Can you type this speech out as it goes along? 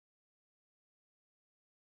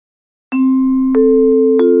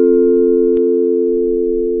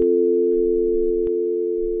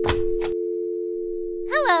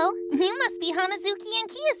be Hanazuki and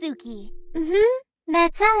Kiazuki.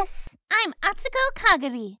 That's us. I'm Atsuko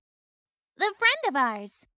Kagari, the friend of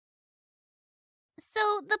ours.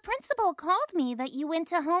 So, the principal called me that you went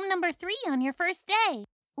to home number 3 on your first day.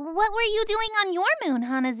 What were you doing on your moon,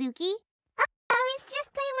 Hanazuki? I was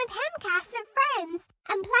just playing with hemcasts and friends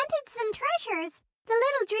and planted some treasures the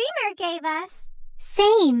little dreamer gave us.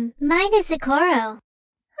 Same. Mine is a coral.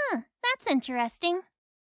 That's interesting.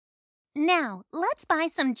 Now, let's buy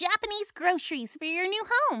some Japanese groceries for your new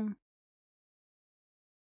home.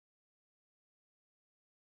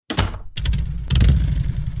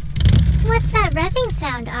 What's that revving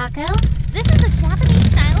sound, Akko? This is a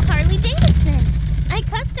Japanese-style Harley Davidson. I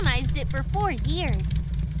customized it for 4 years.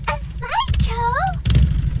 A psycho?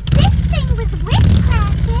 This thing was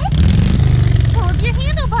witchcrafted? Hold your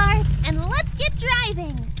handlebars and let's get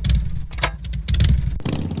driving.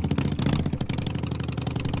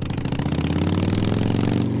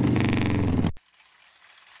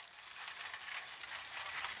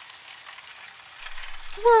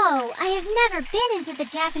 Whoa, I have never been into the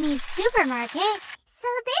Japanese supermarket. So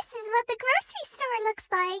this is what the grocery store looks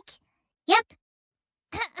like. Yep.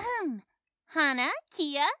 Hana,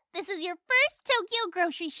 Kia, this is your first Tokyo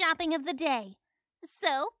grocery shopping of the day.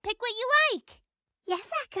 So, pick what you like. Yes,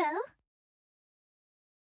 Akko.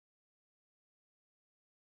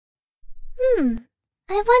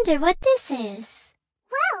 I wonder what this is.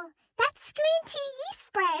 Well, that's green tea yeast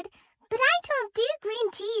spread, but I don't do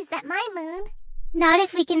green teas at my moon. Not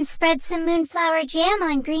if we can spread some moonflower jam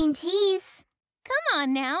on green teas. Come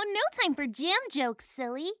on now, no time for jam jokes,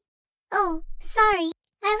 silly. Oh, sorry.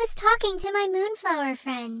 I was talking to my moonflower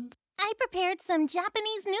friend. I prepared some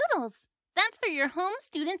Japanese noodles. That's for your home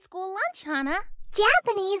student school lunch, Hana.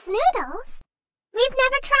 Japanese noodles? We've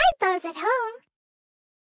never tried those at home.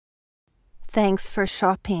 Thanks for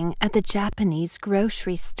shopping at the Japanese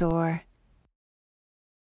grocery store.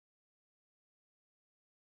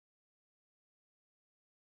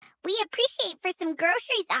 We appreciate for some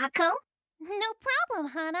groceries, Akko. No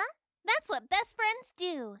problem, Hana. That's what best friends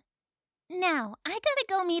do. Now, I gotta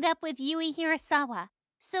go meet up with Yui Hirasawa,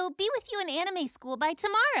 so be with you in anime school by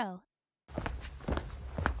tomorrow.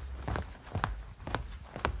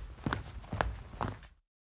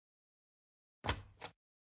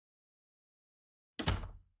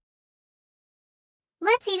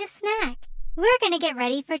 Let's eat a snack. We're gonna get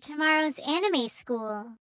ready for tomorrow's anime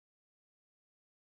school.